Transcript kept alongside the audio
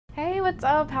what's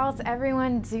up? How's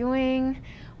everyone doing?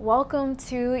 Welcome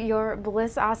to your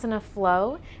Blissasana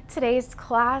flow. Today's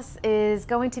class is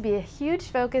going to be a huge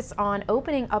focus on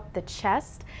opening up the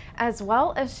chest as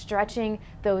well as stretching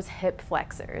those hip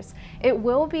flexors. It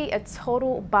will be a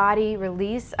total body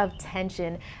release of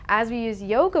tension as we use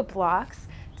yoga blocks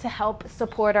to help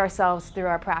support ourselves through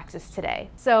our practice today.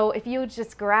 So if you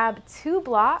just grab 2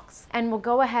 blocks and we'll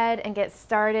go ahead and get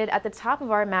started at the top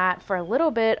of our mat for a little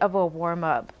bit of a warm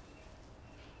up.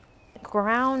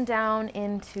 Ground down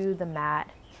into the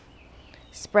mat.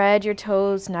 Spread your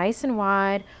toes nice and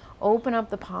wide, open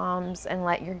up the palms and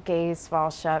let your gaze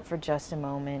fall shut for just a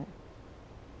moment.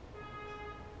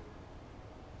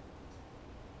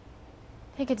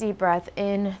 Take a deep breath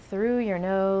in through your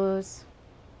nose.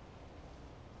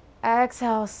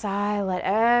 Exhale, sigh, let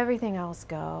everything else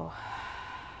go.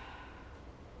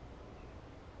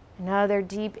 Another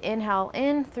deep inhale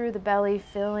in through the belly,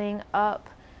 filling up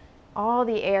all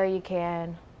the air you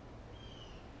can.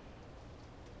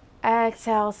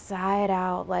 Exhale, sigh it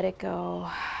out, let it go.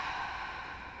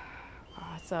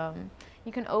 Awesome.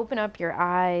 You can open up your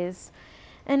eyes.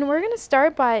 And we're going to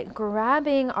start by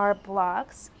grabbing our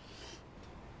blocks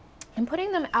and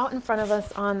putting them out in front of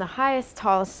us on the highest,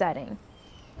 tallest setting.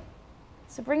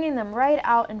 So bringing them right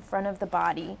out in front of the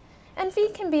body. And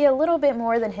feet can be a little bit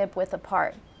more than hip width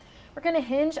apart. We're going to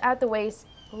hinge at the waist,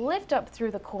 lift up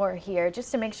through the core here just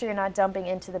to make sure you're not dumping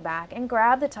into the back, and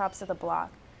grab the tops of the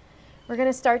block. We're going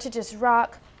to start to just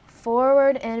rock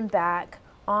forward and back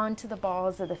onto the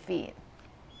balls of the feet.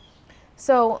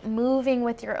 So moving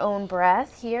with your own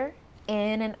breath here,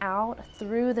 in and out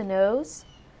through the nose,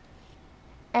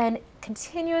 and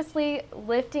continuously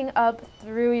lifting up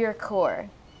through your core.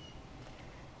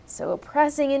 So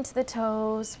pressing into the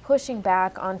toes, pushing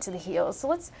back onto the heels. So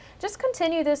let's just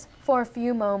continue this for a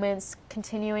few moments,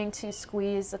 continuing to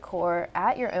squeeze the core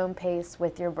at your own pace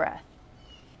with your breath.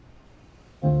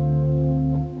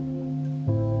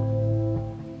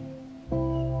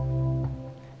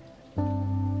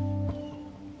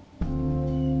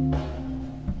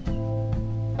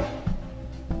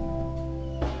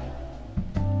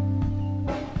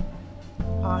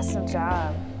 Awesome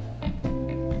job.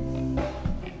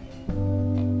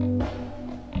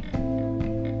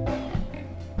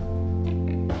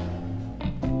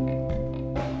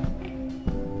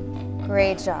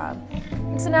 Great job.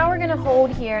 And so now we're going to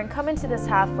hold here and come into this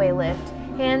halfway lift.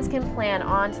 Hands can plant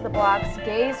onto the blocks,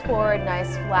 gaze forward,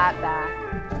 nice flat back.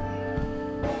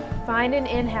 Find an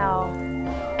inhale.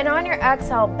 And on your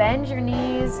exhale, bend your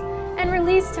knees and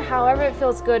release to however it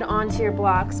feels good onto your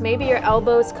blocks. Maybe your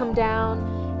elbows come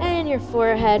down and your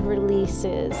forehead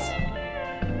releases.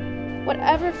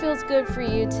 Whatever feels good for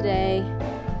you today.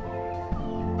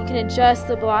 You can adjust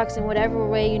the blocks in whatever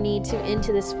way you need to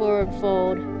into this forward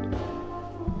fold.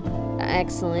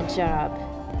 Excellent job.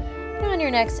 And on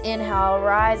your next inhale,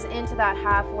 rise into that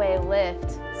halfway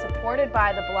lift, supported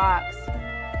by the blocks.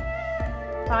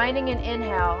 Finding an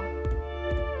inhale.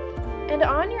 And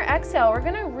on your exhale, we're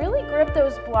going to really grip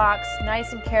those blocks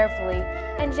nice and carefully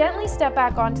and gently step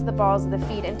back onto the balls of the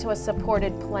feet into a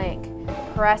supported plank.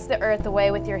 Press the earth away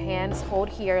with your hands, hold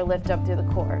here, lift up through the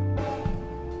core.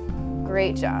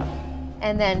 Great job.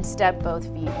 And then step both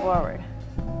feet forward.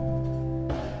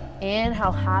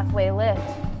 Inhale, halfway lift.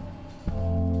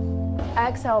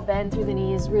 Exhale, bend through the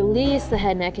knees. Release the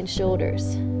head, neck, and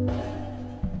shoulders.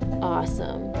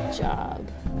 Awesome job.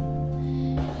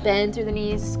 Bend through the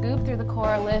knees, scoop through the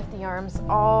core, lift the arms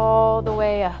all the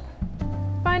way up.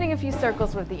 Finding a few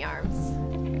circles with the arms.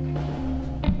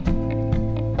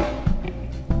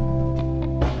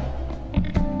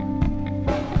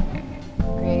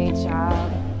 Great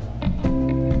job.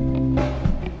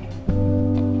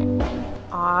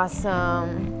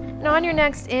 Awesome. Now on your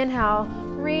next inhale,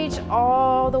 reach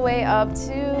all the way up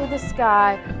to the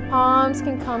sky. Palms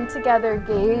can come together,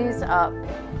 gaze up.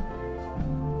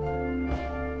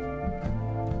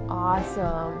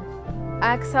 Awesome.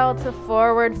 Exhale to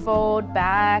forward fold,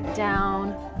 back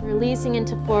down, releasing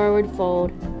into forward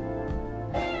fold.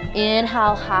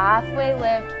 Inhale, halfway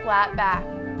lift, flat back.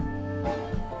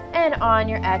 And on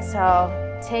your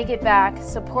exhale, take it back,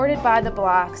 supported by the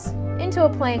blocks, into a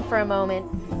plank for a moment,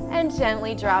 and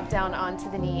gently drop down onto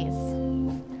the knees.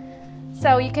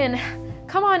 So you can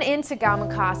come on into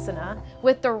Gomukhasana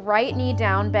with the right knee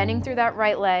down, bending through that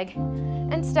right leg,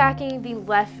 and stacking the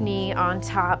left knee on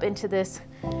top into this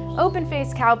open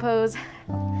face cow pose.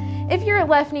 If your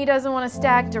left knee doesn't want to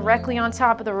stack directly on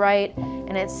top of the right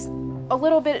and it's a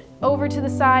little bit over to the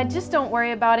side, just don't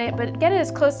worry about it, but get it as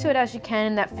close to it as you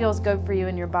can that feels good for you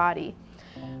in your body.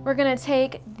 We're going to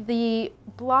take the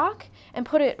block and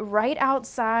put it right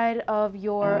outside of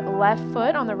your left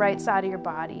foot on the right side of your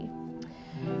body.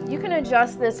 You can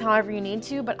adjust this however you need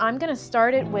to, but I'm going to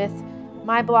start it with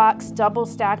my blocks double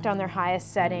stacked on their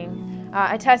highest setting.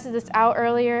 I tested this out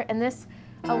earlier, and this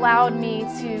allowed me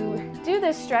to do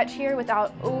this stretch here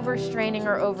without overstraining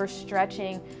or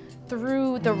overstretching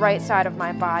through the right side of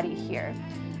my body here.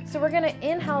 So we're going to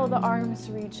inhale, the arms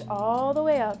reach all the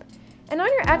way up. And on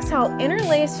your exhale,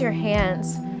 interlace your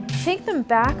hands. Take them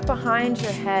back behind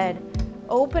your head.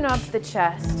 Open up the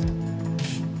chest.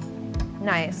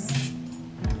 Nice.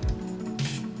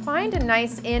 Find a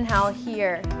nice inhale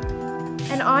here.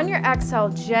 And on your exhale,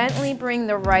 gently bring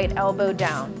the right elbow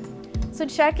down. So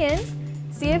check in.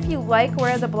 See if you like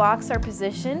where the blocks are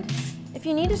positioned. If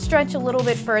you need to stretch a little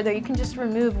bit further, you can just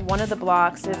remove one of the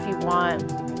blocks if you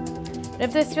want. And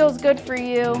if this feels good for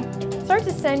you, start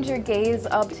to send your gaze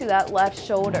up to that left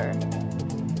shoulder.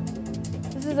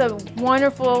 This is a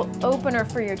wonderful opener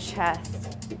for your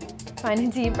chest. Find a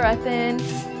deep breath in.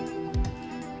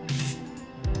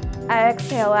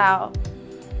 Exhale out.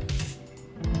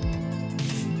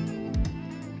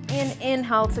 And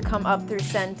inhale to come up through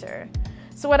center.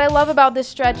 So what I love about this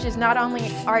stretch is not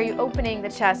only are you opening the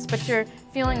chest, but you're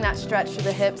feeling that stretch through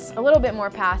the hips a little bit more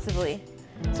passively.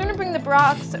 So we're going to bring the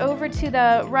blocks over to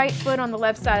the right foot on the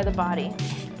left side of the body.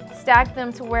 Stack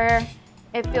them to where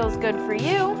it feels good for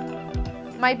you.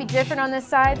 Might be different on this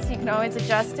side, so you can always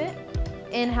adjust it.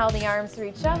 Inhale, the arms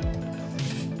reach up.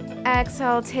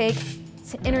 Exhale, take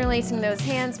to interlacing those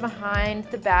hands behind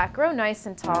the back. Grow nice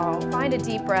and tall. Find a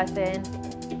deep breath in.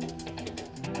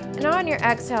 And on your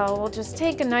exhale, we'll just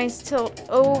take a nice tilt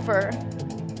over.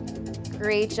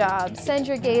 Great job. Send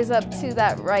your gaze up to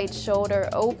that right shoulder,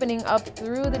 opening up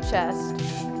through the chest.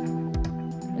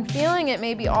 And feeling it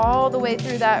maybe all the way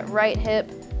through that right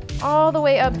hip, all the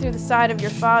way up through the side of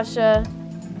your fascia.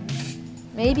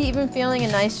 Maybe even feeling a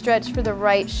nice stretch for the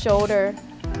right shoulder.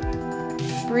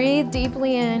 Breathe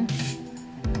deeply in.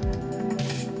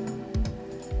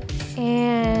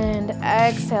 And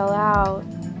exhale out.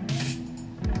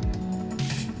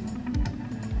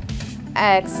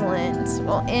 Excellent.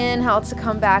 We'll inhale to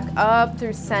come back up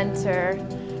through center.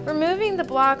 Removing the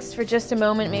blocks for just a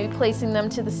moment, maybe placing them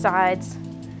to the sides.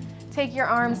 Take your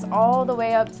arms all the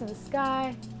way up to the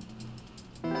sky.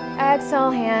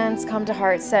 Exhale, hands come to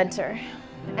heart center.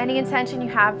 Any intention you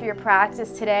have for your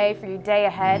practice today, for your day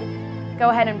ahead, go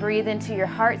ahead and breathe into your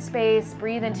heart space,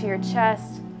 breathe into your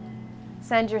chest.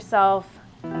 Send yourself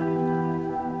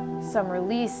some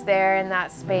release there in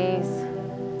that space,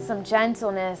 some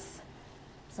gentleness,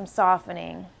 some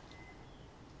softening.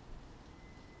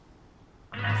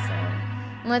 Awesome.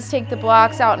 And let's take the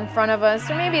blocks out in front of us,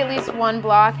 or maybe at least one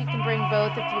block. You can bring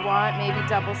both if you want, maybe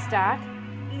double stack.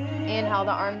 Inhale,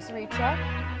 the arms reach up.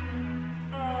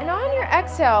 And on your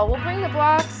exhale, we'll bring the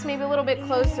blocks maybe a little bit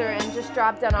closer and just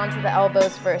drop down onto the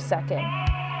elbows for a second.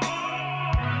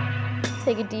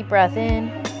 Take a deep breath in.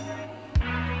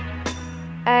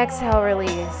 Exhale,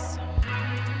 release.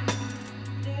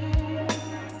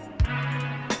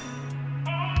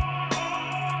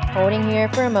 Holding here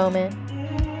for a moment.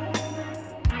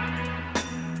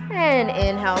 And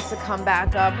inhale to come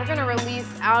back up. We're going to release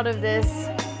out of this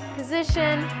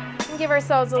position and give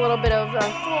ourselves a little bit of a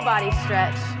full body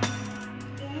stretch.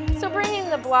 So bringing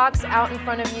the blocks out in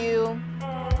front of you,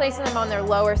 placing them on their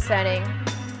lower setting,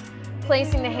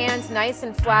 placing the hands nice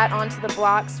and flat onto the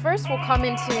blocks. First, we'll come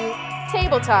into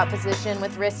tabletop position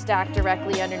with wrists stacked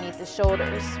directly underneath the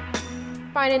shoulders.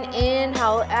 Find an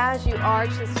inhale as you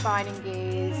arch the spine and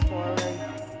gaze forward.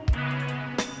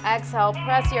 Exhale,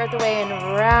 press the earth away and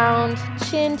round,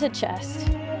 chin to chest.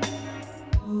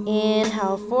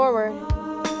 Inhale, forward.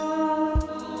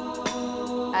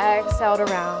 Exhale to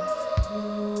round.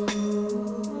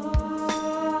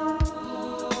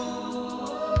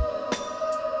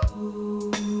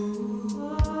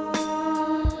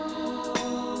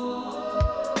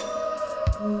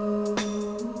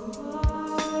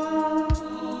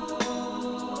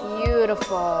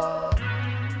 Beautiful.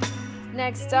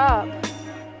 Next up,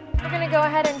 we're going to go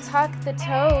ahead and tuck the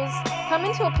toes. Come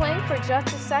into a plank for just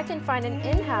a second. Find an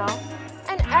inhale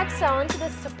and exhale into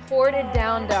this supported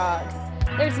down dog.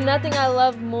 There's nothing I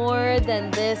love more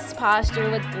than this posture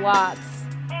with blocks.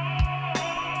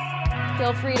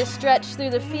 Feel free to stretch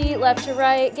through the feet, left to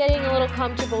right, getting a little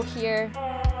comfortable here.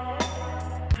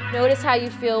 Notice how you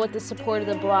feel with the support of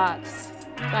the blocks.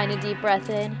 Find a deep breath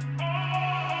in.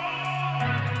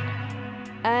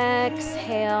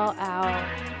 Exhale out.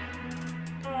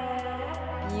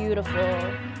 Beautiful.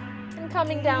 And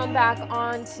coming down back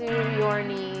onto your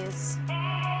knees.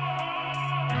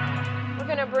 We're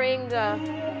going to bring the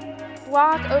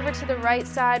Walk over to the right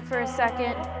side for a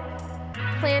second.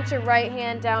 Plant your right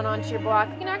hand down onto your block.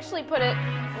 You can actually put it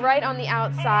right on the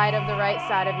outside of the right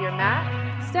side of your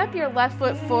mat. Step your left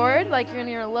foot forward like you're in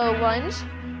your low lunge.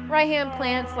 Right hand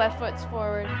plants, left foot's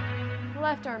forward.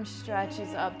 Left arm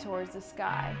stretches up towards the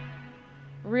sky.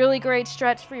 Really great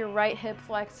stretch for your right hip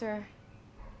flexor.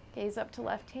 Gaze up to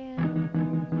left hand.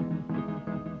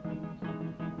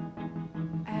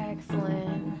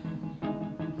 Excellent.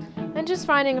 And just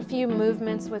finding a few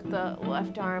movements with the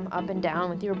left arm up and down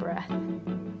with your breath.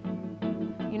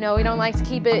 You know, we don't like to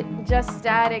keep it just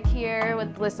static here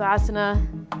with Blissasana.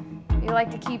 We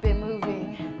like to keep it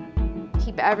moving.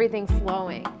 Keep everything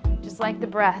flowing, just like the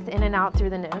breath in and out through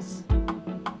the nose.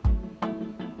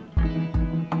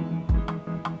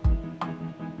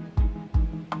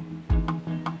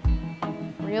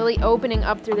 Really opening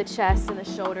up through the chest and the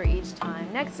shoulder each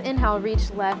time. Next inhale, reach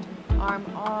left arm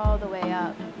all the way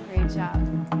up. Great job.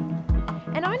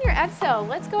 And on your exhale,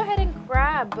 let's go ahead and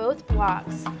grab both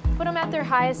blocks. Put them at their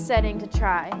highest setting to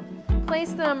try.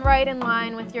 Place them right in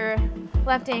line with your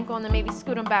left ankle and then maybe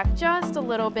scoot them back just a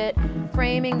little bit,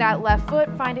 framing that left foot.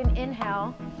 Find an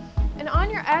inhale. And on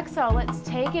your exhale, let's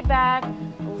take it back.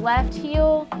 Left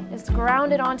heel is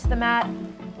grounded onto the mat.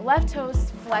 Left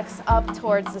toes flex up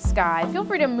towards the sky. Feel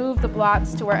free to move the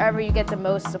blocks to wherever you get the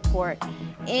most support.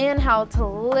 Inhale to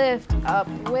lift up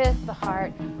with the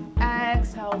heart.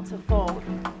 Exhale to fold.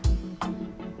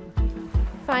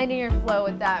 Finding your flow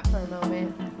with that for a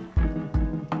moment.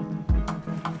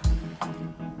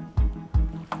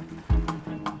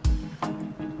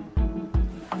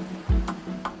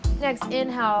 Next,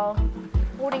 inhale,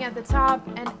 holding at the top,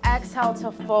 and exhale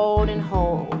to fold and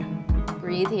hold.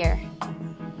 Breathe here.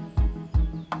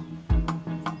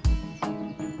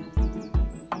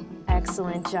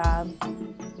 Excellent job.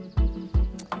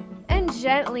 And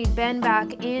gently bend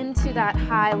back into that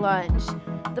high lunge.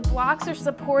 The blocks are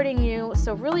supporting you,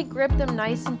 so really grip them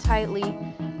nice and tightly.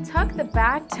 Tuck the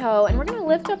back toe, and we're going to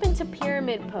lift up into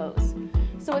pyramid pose.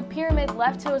 So with pyramid,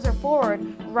 left toes are forward,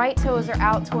 right toes are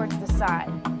out towards the side.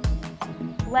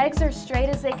 Legs are straight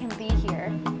as they can be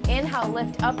here. Inhale,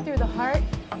 lift up through the heart.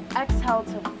 Exhale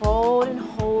to fold and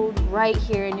hold right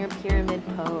here in your pyramid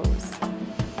pose.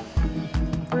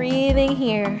 Breathing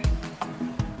here.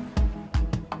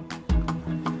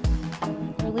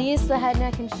 Release the head,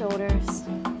 neck, and shoulders.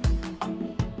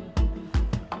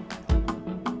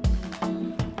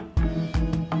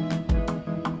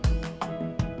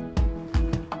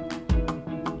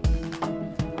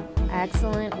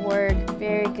 Excellent work.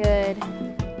 Very good.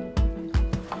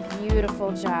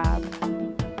 Beautiful job.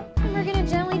 And we're going to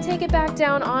gently take it back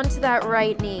down onto that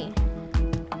right knee.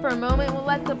 For a moment, we'll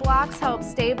let the blocks help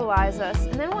stabilize us,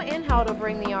 and then we'll inhale to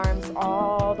bring the arms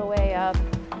all the way up.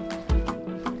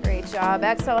 Great job.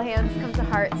 Exhale, hands come to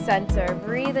heart center.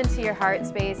 Breathe into your heart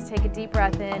space. Take a deep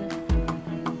breath in.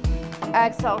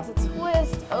 Exhale to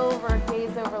twist over,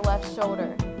 gaze over left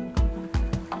shoulder.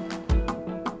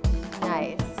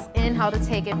 Nice. Inhale to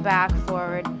take it back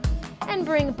forward and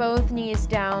bring both knees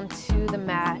down to the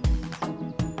mat.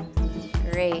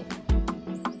 Great.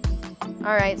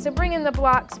 All right, so bringing the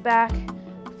blocks back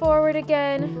forward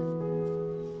again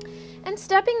and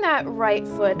stepping that right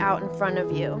foot out in front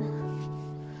of you.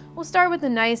 We'll start with a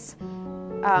nice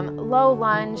low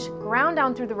lunge, ground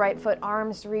down through the right foot,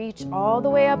 arms reach all the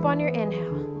way up on your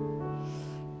inhale.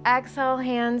 Exhale,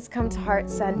 hands come to heart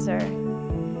center.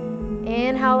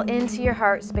 Inhale into your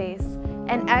heart space,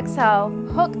 and exhale,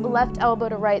 hook left elbow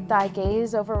to right thigh,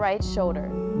 gaze over right shoulder.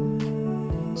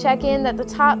 Check in that the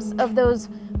tops of those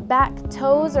back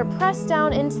toes are pressed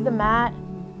down into the mat.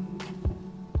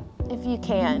 If you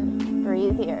can,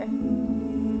 breathe here.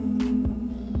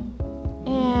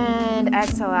 And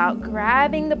exhale out,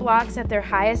 grabbing the blocks at their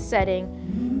highest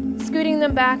setting, scooting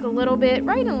them back a little bit,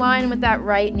 right in line with that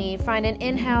right knee. Find an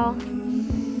inhale.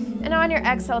 And on your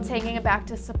exhale, taking it back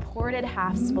to supported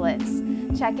half splits.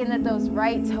 Check in that those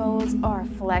right toes are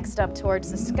flexed up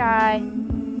towards the sky.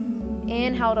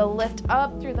 Inhale to lift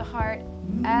up through the heart.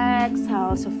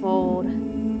 Exhale to fold.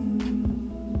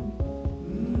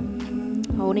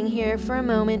 Holding here for a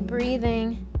moment,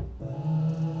 breathing.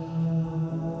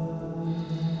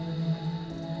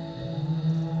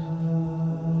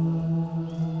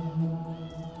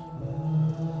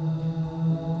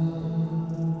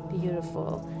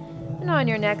 Beautiful. And on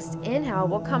your next inhale,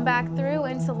 we'll come back through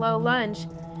into low lunge.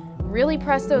 Really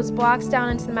press those blocks down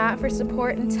into the mat for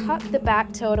support and tuck the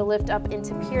back toe to lift up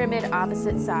into pyramid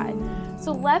opposite side.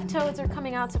 So left toes are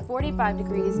coming out to 45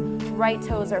 degrees, right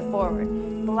toes are forward.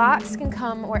 Blocks can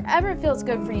come wherever it feels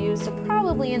good for you, so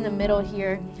probably in the middle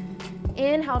here.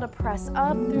 Inhale to press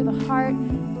up through the heart.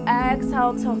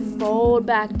 Exhale to fold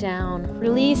back down.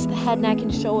 Release the head, neck,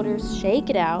 and shoulders. Shake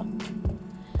it out.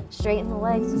 Straighten the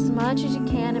legs as much as you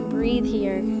can and breathe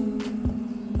here.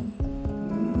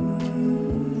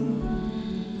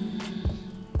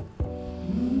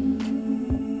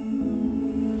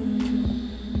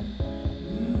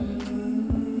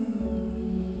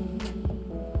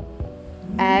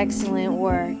 Excellent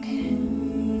work.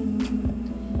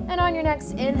 And on your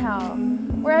next inhale,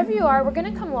 wherever you are, we're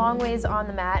going to come long ways on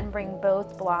the mat and bring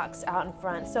both blocks out in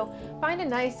front. So find a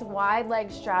nice wide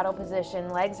leg straddle position.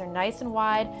 Legs are nice and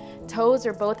wide. Toes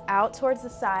are both out towards the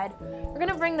side. We're going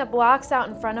to bring the blocks out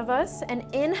in front of us and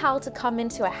inhale to come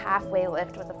into a halfway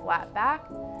lift with a flat back.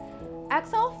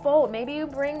 Exhale, fold. Maybe you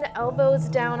bring the elbows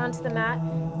down onto the mat.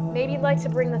 Maybe you'd like to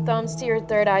bring the thumbs to your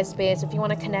third eye space if you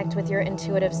want to connect with your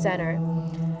intuitive center.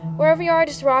 Wherever you are,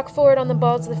 just rock forward on the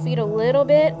balls of the feet a little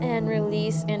bit and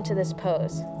release into this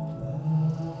pose.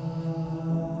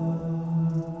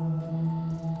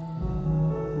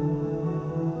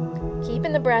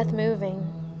 Keeping the breath moving.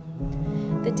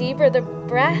 The deeper the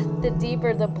breath, the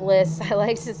deeper the bliss, I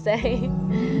like to say.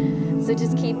 So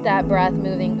just keep that breath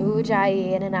moving.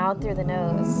 Ujjayi, in and out through the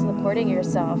nose, supporting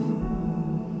yourself.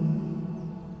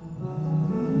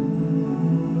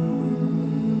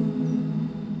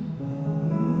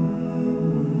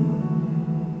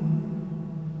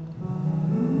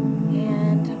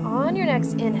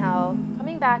 Next inhale,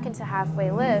 coming back into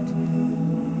halfway lift.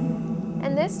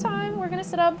 And this time we're going to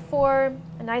sit up for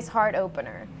a nice heart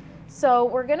opener. So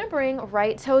we're going to bring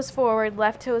right toes forward,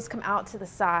 left toes come out to the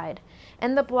side.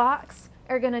 And the blocks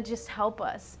are going to just help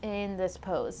us in this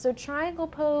pose. So triangle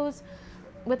pose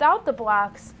without the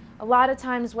blocks, a lot of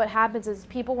times what happens is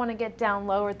people want to get down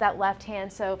low with that left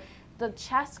hand. So the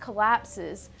chest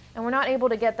collapses and we're not able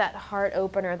to get that heart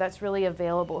opener that's really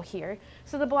available here.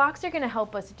 So the blocks are going to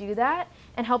help us do that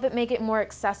and help it make it more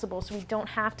accessible so we don't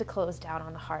have to close down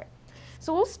on the heart.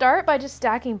 So we'll start by just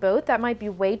stacking both. That might be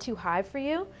way too high for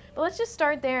you, but let's just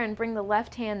start there and bring the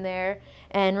left hand there.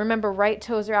 And remember, right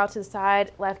toes are out to the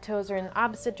side, left toes are in the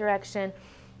opposite direction.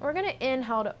 We're going to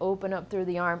inhale to open up through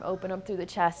the arm, open up through the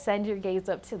chest, send your gaze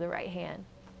up to the right hand.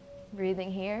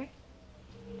 Breathing here.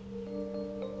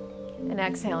 And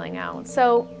exhaling out.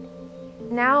 So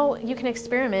now you can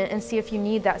experiment and see if you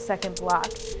need that second block.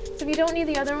 So if you don't need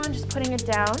the other one, just putting it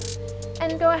down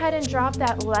and go ahead and drop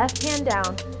that left hand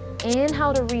down.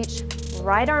 Inhale to reach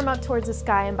right arm up towards the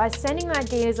sky, and by sending that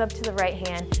gaze up to the right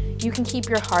hand, you can keep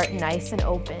your heart nice and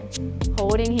open.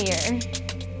 Holding here.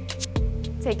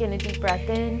 Taking a deep breath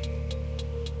in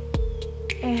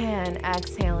and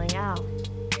exhaling out.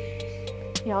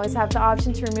 You always have the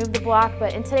option to remove the block,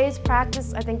 but in today's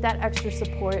practice, I think that extra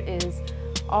support is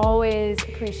always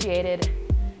appreciated,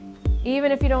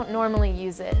 even if you don't normally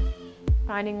use it.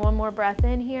 Finding one more breath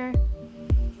in here,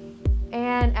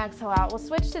 and exhale out. We'll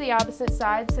switch to the opposite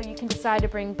side, so you can decide to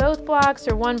bring both blocks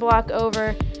or one block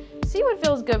over. See what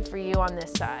feels good for you on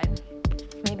this side.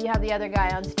 Maybe you have the other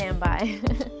guy on standby.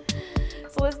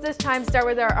 So let's this time start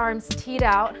with our arms teed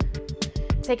out.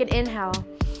 Take an inhale,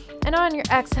 and on your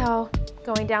exhale,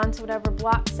 going down to whatever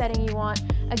block setting you want.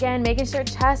 Again, making sure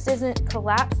chest isn't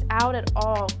collapsed out at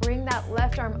all. Bring that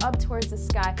left arm up towards the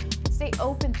sky. Stay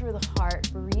open through the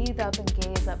heart. Breathe up and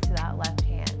gaze up to that left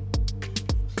hand.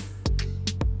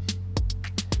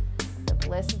 The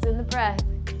bliss is in the breath.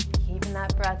 Keeping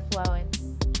that breath flowing.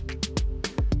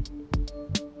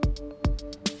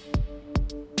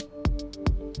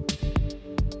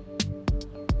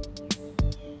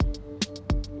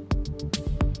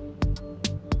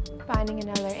 Finding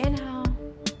another inhale,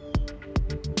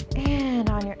 and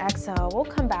on your exhale, we'll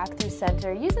come back through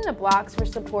center, using the blocks for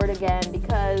support again,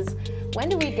 because when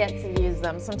do we get to use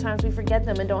them? Sometimes we forget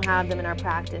them and don't have them in our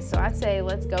practice, so I'd say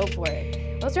let's go for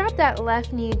it. Let's drop that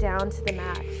left knee down to the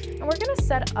mat, and we're going to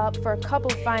set up for a couple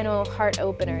final heart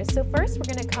openers. So first,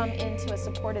 we're going to come into a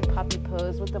supported puppy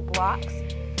pose with the blocks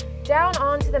down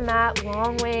onto the mat,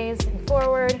 long ways and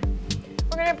forward.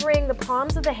 We're going to bring the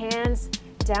palms of the hands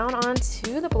down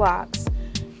onto the blocks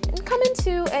and come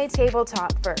into a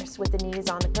tabletop first with the knees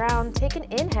on the ground. Take an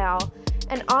inhale,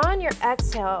 and on your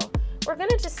exhale, we're going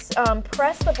to just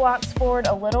press the blocks forward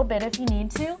a little bit if you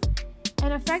need to.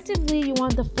 And effectively, you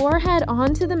want the forehead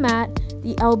onto the mat,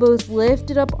 the elbows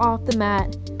lifted up off the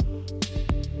mat,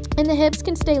 and the hips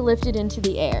can stay lifted into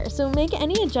the air. So make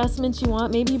any adjustments you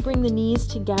want. Maybe bring the knees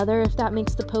together if that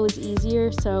makes the pose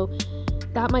easier. So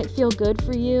that might feel good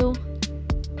for you.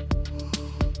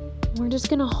 We're just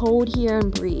going to hold here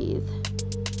and breathe.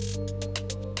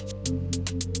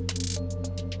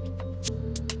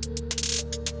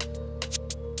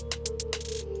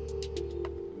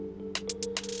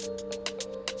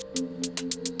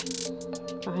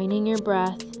 Finding your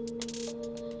breath.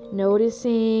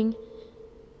 Noticing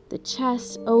the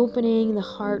chest opening, the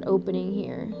heart opening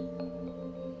here.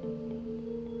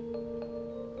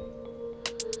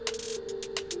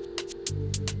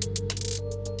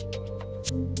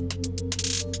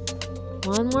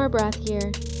 One more breath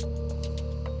here.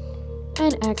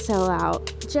 And exhale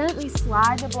out. Gently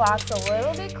slide the blocks a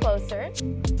little bit closer.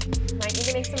 Might need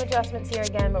to make some adjustments here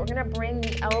again, but we're gonna bring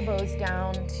the elbows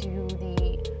down to the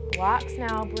blocks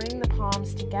now. Bring the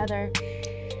palms together.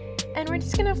 And we're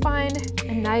just gonna find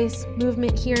a nice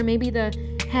movement here. Maybe the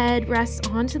head rests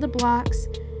onto the blocks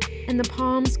and the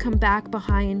palms come back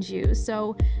behind you.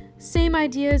 So same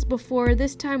idea as before.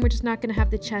 This time we're just not gonna have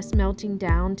the chest melting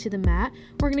down to the mat.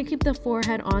 We're gonna keep the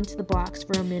forehead onto the blocks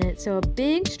for a minute. So a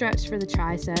big stretch for the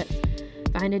triceps.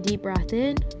 Find a deep breath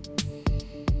in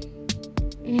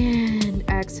and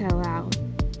exhale out.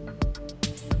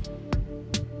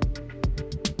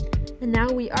 And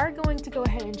now we are going to go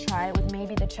ahead and try it with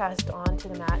maybe the chest onto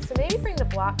the mat. So maybe bring the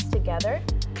blocks together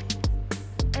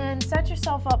and set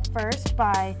yourself up first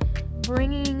by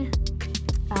bringing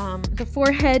the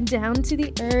forehead down to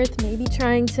the earth, maybe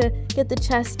trying to get the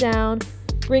chest down,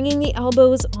 bringing the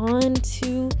elbows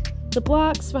onto the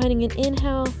blocks, finding an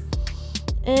inhale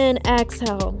and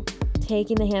exhale,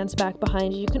 taking the hands back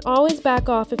behind you. You can always back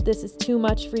off if this is too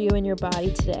much for you in your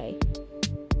body today.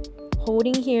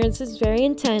 Holding here, this is very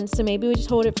intense, so maybe we just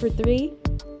hold it for 3,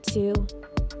 2,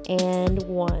 and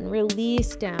 1.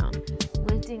 Release down,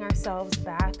 lifting ourselves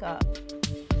back up.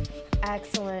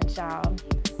 Excellent job.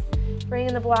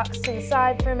 Bringing the blocks to the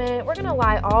side for a minute. We're gonna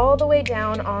lie all the way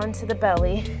down onto the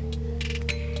belly.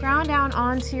 Ground down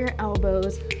onto your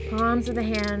elbows. Palms of the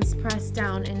hands press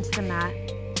down into the mat.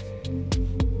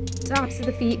 Tops of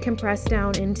the feet can press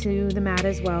down into the mat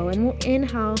as well. And we'll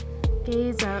inhale,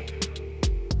 gaze up.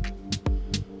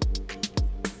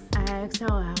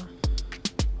 Exhale out.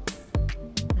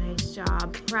 Nice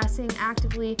job. Pressing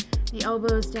actively the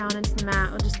elbows down into the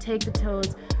mat. We'll just take the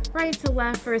toes right to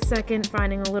left for a second,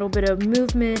 finding a little bit of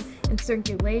movement and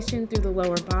circulation through the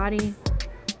lower body.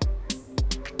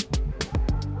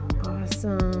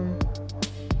 Awesome.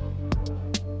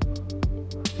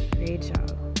 Great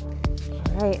job.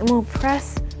 All right, and we'll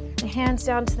press the hands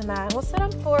down to the mat. And we'll set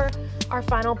up for our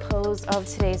final pose of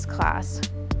today's class.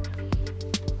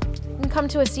 You can come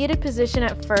to a seated position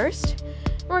at first.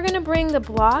 We're gonna bring the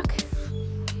block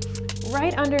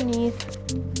right underneath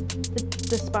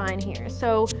the spine here.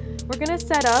 So we're gonna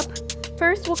set up.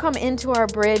 First, we'll come into our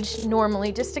bridge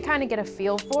normally just to kind of get a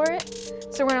feel for it.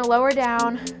 So we're gonna lower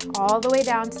down all the way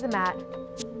down to the mat.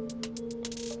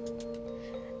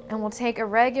 And we'll take a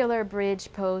regular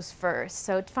bridge pose first.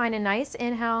 So find a nice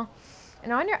inhale,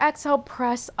 and on your exhale,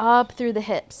 press up through the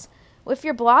hips. If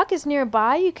your block is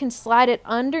nearby, you can slide it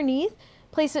underneath,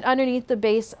 place it underneath the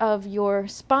base of your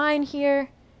spine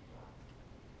here.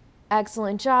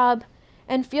 Excellent job.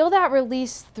 And feel that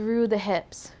release through the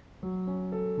hips.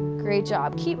 Great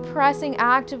job. Keep pressing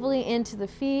actively into the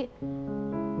feet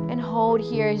and hold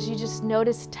here as you just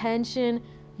notice tension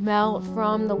melt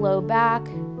from the low back.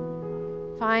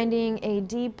 Finding a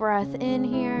deep breath in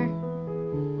here.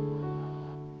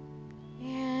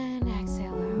 And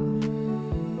exhale out.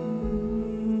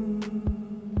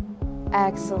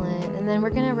 Excellent. And then we're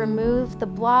going to remove the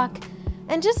block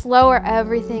and just lower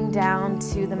everything down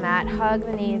to the mat. Hug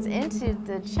the knees into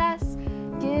the chest.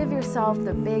 Give yourself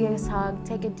the biggest hug.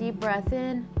 Take a deep breath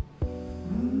in.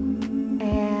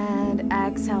 And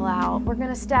exhale out. We're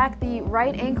gonna stack the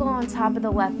right ankle on top of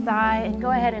the left thigh and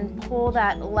go ahead and pull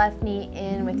that left knee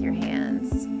in with your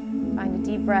hands. Find a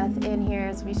deep breath in here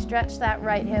as we stretch that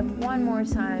right hip one more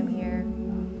time here.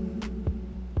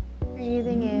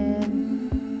 Breathing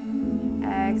in,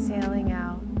 exhaling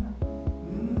out.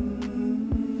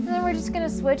 And then we're just gonna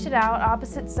switch it out,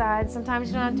 opposite side. Sometimes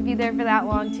you don't have to be there for that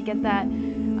long to get that,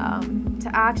 to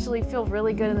actually feel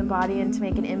really good in the body and to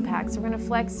make an impact. So we're gonna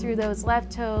flex through those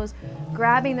left toes,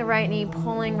 grabbing the right knee,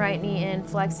 pulling right knee in,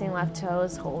 flexing left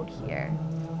toes, hold here.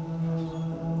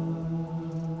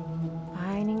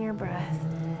 Finding your breath.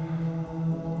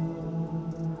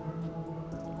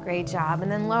 Great job.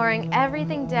 And then lowering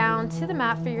everything down to the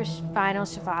mat for your final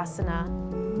Shavasana.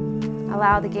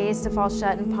 Allow the gaze to fall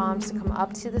shut and palms to come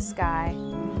up to the sky.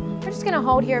 We're just gonna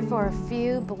hold here for a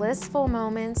few blissful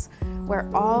moments where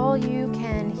all you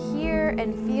can hear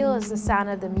and feel is the sound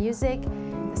of the music,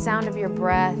 the sound of your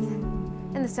breath,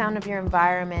 and the sound of your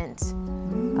environment.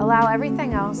 Allow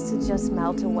everything else to just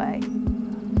melt away.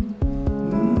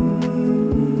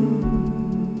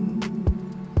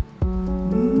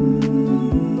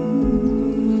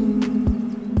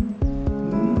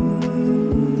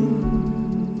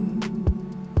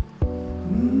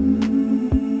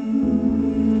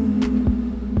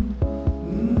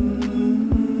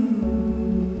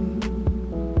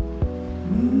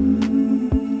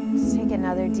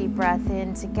 breath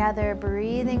in together,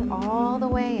 breathing all the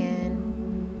way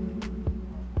in.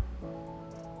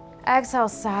 Exhale,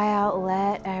 sigh out,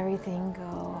 let everything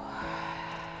go.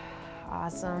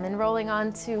 Awesome. And rolling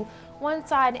onto one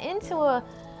side into a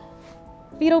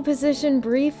fetal position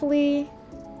briefly,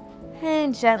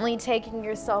 and gently taking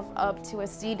yourself up to a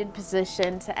seated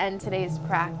position to end today's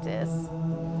practice.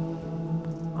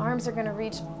 Arms are going to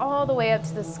reach all the way up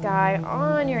to the sky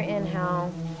on your inhale.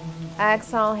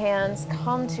 Exhale, hands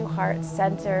come to heart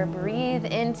center. Breathe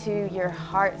into your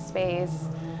heart space.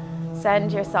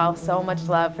 Send yourself so much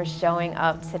love for showing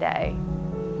up today.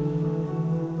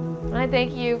 And I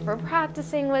thank you for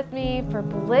practicing with me, for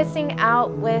blissing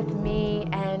out with me,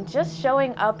 and just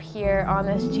showing up here on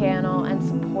this channel and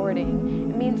supporting.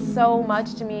 It means so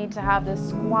much to me to have this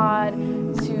squad,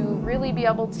 to really be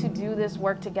able to do this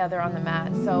work together on the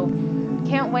mat. So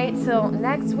can't wait till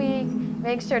next week.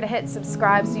 Make sure to hit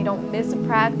subscribe so you don't miss a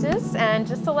practice, and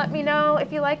just to let me know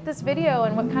if you like this video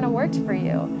and what kind of worked for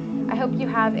you. I hope you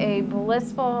have a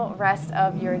blissful rest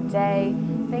of your day.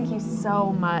 Thank you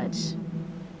so much.